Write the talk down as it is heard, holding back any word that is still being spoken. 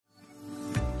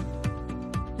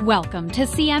Welcome to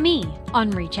CME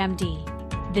on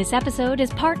ReachMD. This episode is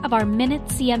part of our Minute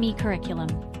CME curriculum.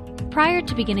 Prior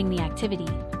to beginning the activity,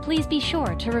 please be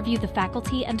sure to review the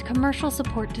faculty and commercial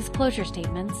support disclosure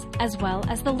statements as well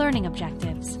as the learning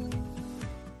objectives.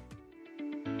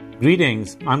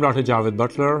 Greetings. I'm Dr. Javed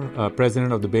Butler,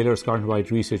 President of the Baylor Scott and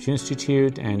White Research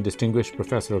Institute and Distinguished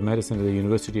Professor of Medicine at the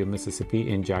University of Mississippi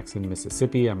in Jackson,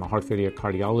 Mississippi. I'm a heart failure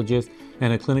cardiologist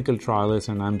and a clinical trialist,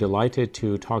 and I'm delighted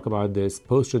to talk about this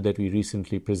poster that we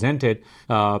recently presented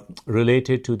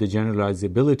related to the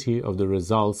generalizability of the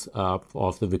results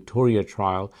of the Victoria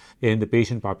trial in the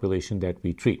patient population that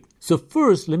we treat. So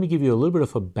first, let me give you a little bit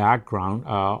of a background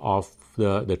of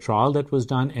the trial that was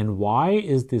done and why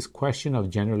is this question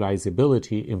of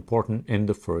generalizability important in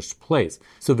the first place.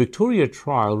 So Victoria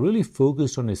trial really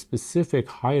focused on a specific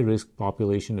high-risk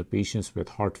population of patients with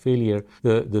heart failure,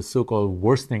 the so-called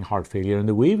worsening heart failure. And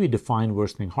the way we define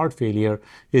worsening heart failure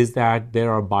is that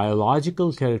there are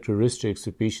biological characteristics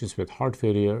of patients with heart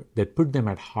failure that put them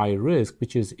at high risk,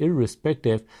 which is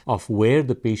irrespective of where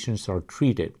the patients are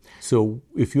treated. So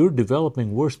if you're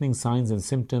developing worsening signs and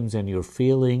symptoms and you're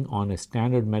failing on a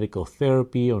standard medical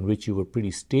therapy on which you were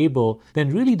pretty stable, then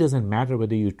really doesn't matter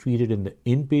whether you treat it in the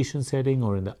inpatient setting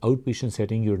or in the outpatient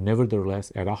setting, you're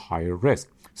nevertheless at a higher risk.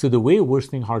 So the way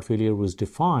worsening heart failure was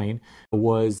defined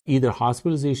was either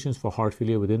hospitalizations for heart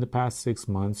failure within the past 6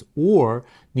 months or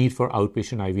need for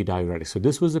outpatient IV diuretics. So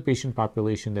this was a patient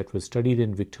population that was studied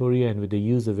in Victoria, and with the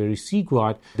use of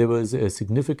Vericiguat, there was a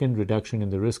significant reduction in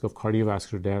the risk of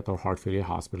cardiovascular death or heart failure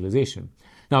hospitalization.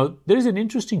 Now, there's an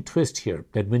interesting twist here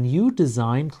that when you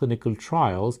design clinical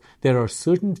trials, there are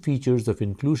certain features of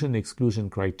inclusion-exclusion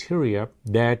criteria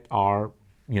that are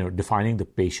defining the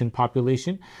patient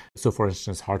population. So for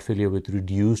instance, heart failure with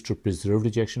reduced or preserved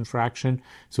ejection fraction.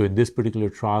 So in this particular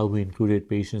trial, we included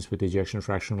patients with ejection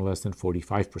fraction less than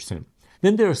 45%.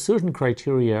 Then there are certain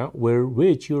criteria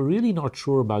which you're really not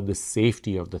sure about the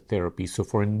safety of the therapy. So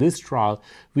in this trial,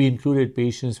 we included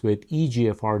patients with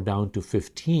eGFR down to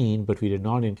 15, but we did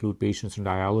not include patients on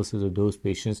dialysis or those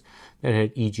patients that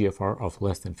had eGFR of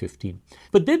less than 15.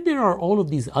 But then there are all of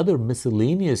these other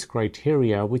miscellaneous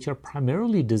criteria which are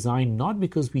primarily designed not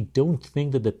because we don't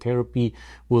think that the therapy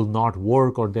will not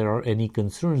work or there are any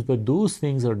concerns, but those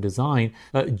things are designed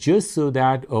just so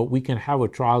that we can have a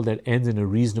trial that ends in a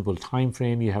reasonable time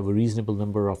frame, you have a reasonable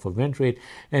number of event rate,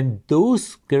 and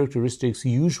those characteristics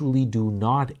usually do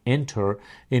not enter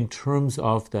in terms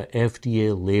of the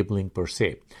FDA labeling per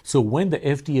se. So when the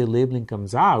FDA labeling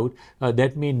comes out,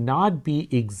 that may not be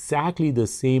exactly the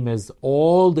same as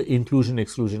all the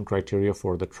inclusion-exclusion criteria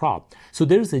for the trial. So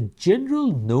there's a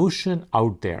general notion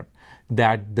out there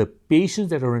that the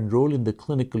patients that are enrolled in the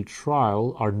clinical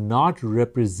trial are not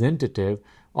representative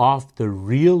of the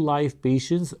real-life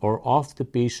patients or of the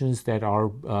patients that are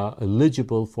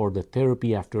eligible for the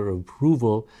therapy after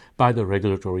approval by the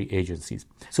regulatory agencies.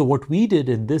 So what we did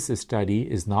in this study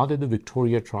is now that the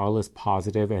Victoria trial is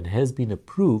positive and has been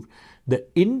approved, the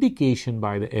indication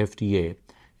by the FDA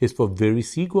is for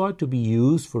Vericiguat to be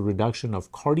used for reduction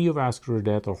of cardiovascular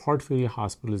death or heart failure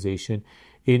hospitalization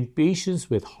in patients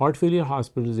with heart failure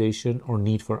hospitalization or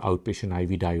need for outpatient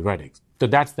IV diuretics. So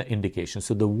that's the indication.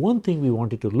 So the one thing we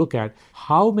wanted to look at,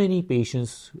 how many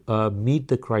patients meet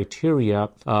the criteria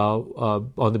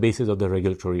on the basis of the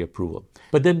regulatory approval.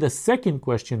 But then the second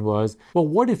question was, well,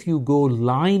 what if you go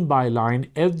line by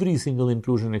line, every single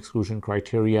inclusion-exclusion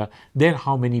criteria, then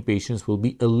how many patients will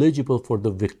be eligible for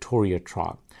the Victoria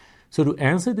trial? So to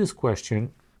answer this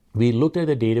question, we looked at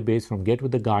the database from Get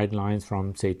With The Guidelines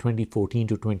from, say, 2014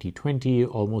 to 2020,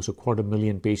 almost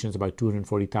 250,000 patients, about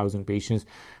 240,000 patients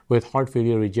with heart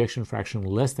failure ejection fraction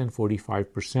less than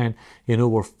 45% in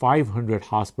over 500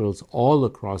 hospitals all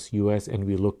across U.S., and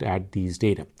we looked at these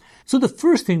data. So the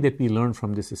first thing that we learned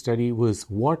from this study was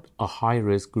what a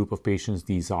high-risk group of patients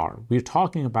these are. We're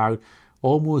talking about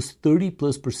almost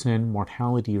 30+%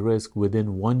 mortality risk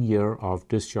within 1 year of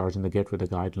discharge in the Get With The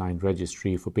Guideline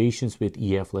registry for patients with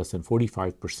EF less than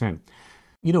 45%.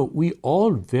 We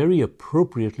all very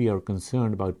appropriately are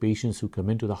concerned about patients who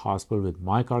come into the hospital with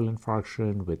myocardial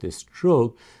infarction, with a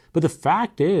stroke. But the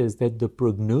fact is that the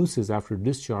prognosis after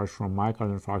discharge from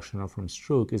myocardial infarction or from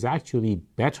stroke is actually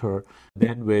better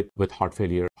than with heart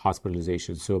failure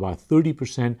hospitalization. So about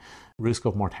 30% risk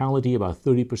of mortality, about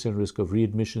 30% risk of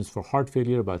readmissions for heart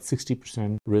failure, about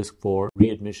 60% risk for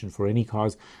readmission for any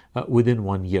cause within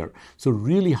 1 year. So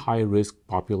really high risk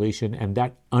population, and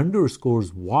that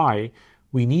underscores why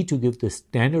we need to give the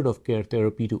standard of care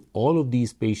therapy to all of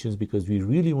these patients because we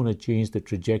really want to change the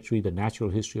trajectory, the natural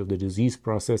history of the disease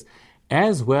process,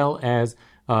 as well as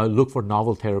look for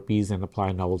novel therapies and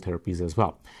apply novel therapies as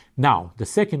well. Now, the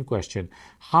second question,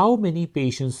 how many of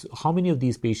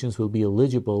these patients will be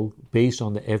eligible based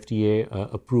on the FDA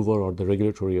approval or the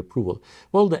regulatory approval?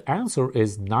 Well, the answer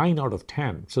is 9 out of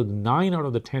 10. So the 9 out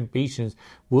of the 10 patients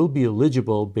will be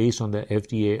eligible based on the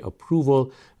FDA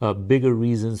approval. Bigger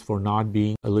reasons for not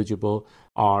being eligible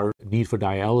are need for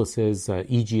dialysis,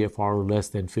 eGFR less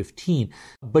than 15.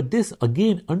 But this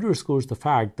again underscores the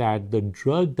fact that the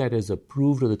drug that is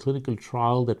approved or the clinical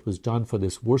trial that was done for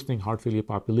this worsening heart failure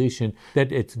population,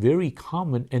 that it's very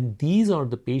common, and these are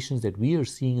the patients that we are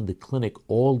seeing in the clinic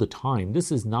all the time. This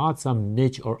is not some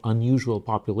niche or unusual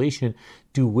population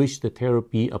to which the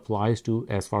therapy applies to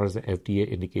as far as the FDA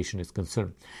indication is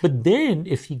concerned. But then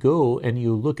if you go and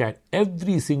you look at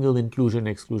every single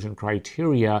inclusion-exclusion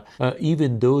criteria,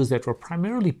 even those that were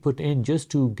primarily put in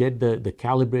just to get the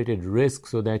calibrated risk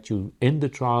so that you end the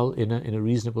trial in a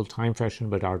reasonable time fashion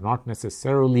but are not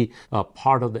necessarily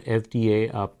part of the FDA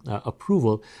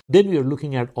approval, then we are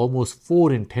looking at almost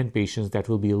 4 in 10 patients that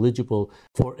will be eligible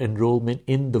for enrollment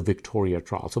in the Victoria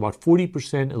trial. So about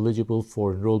 40% eligible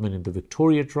for enrollment in the Victoria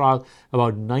trial,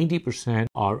 about 90%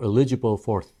 are eligible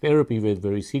for therapy with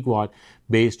vericiguat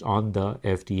based on the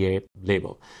FDA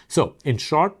label. So in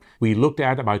short, we looked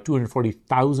at about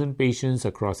 240,000 patients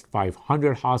across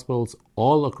 500 hospitals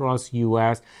all across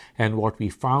US, and what we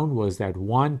found was that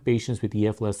patients with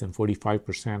EF less than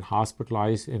 45%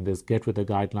 hospitalized in this Get With The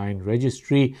Guideline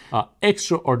registry,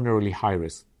 extraordinarily high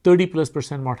risk.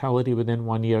 30+% mortality within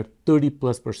 1 year,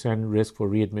 30+% risk for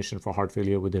readmission for heart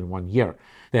failure within 1 year.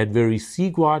 That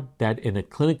vericiguat, that in a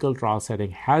clinical trial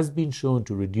setting has been shown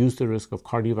to reduce the risk of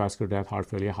cardiovascular death, heart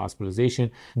failure,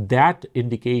 hospitalization. That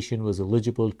indication was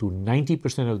eligible to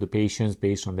 90% of the patients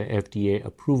based on the FDA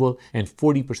approval, and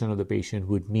 40% of the patients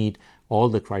would meet all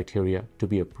the criteria to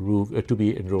be approved, to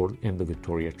be enrolled in the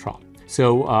Victoria trial.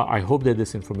 So I hope that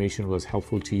this information was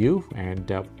helpful to you,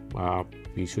 and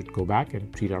we should go back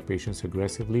and treat our patients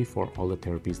aggressively for all the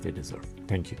therapies they deserve.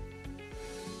 Thank you.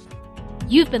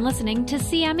 You've been listening to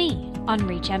CME on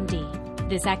ReachMD.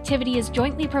 This activity is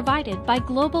jointly provided by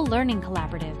Global Learning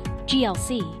Collaborative,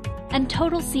 GLC, and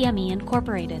Total CME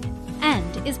Incorporated,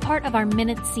 and is part of our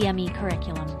Minute CME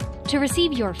curriculum. To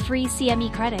receive your free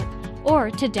CME credit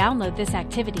or to download this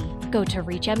activity, go to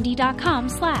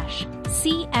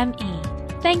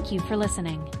reachmd.com/CME. Thank you for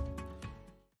listening.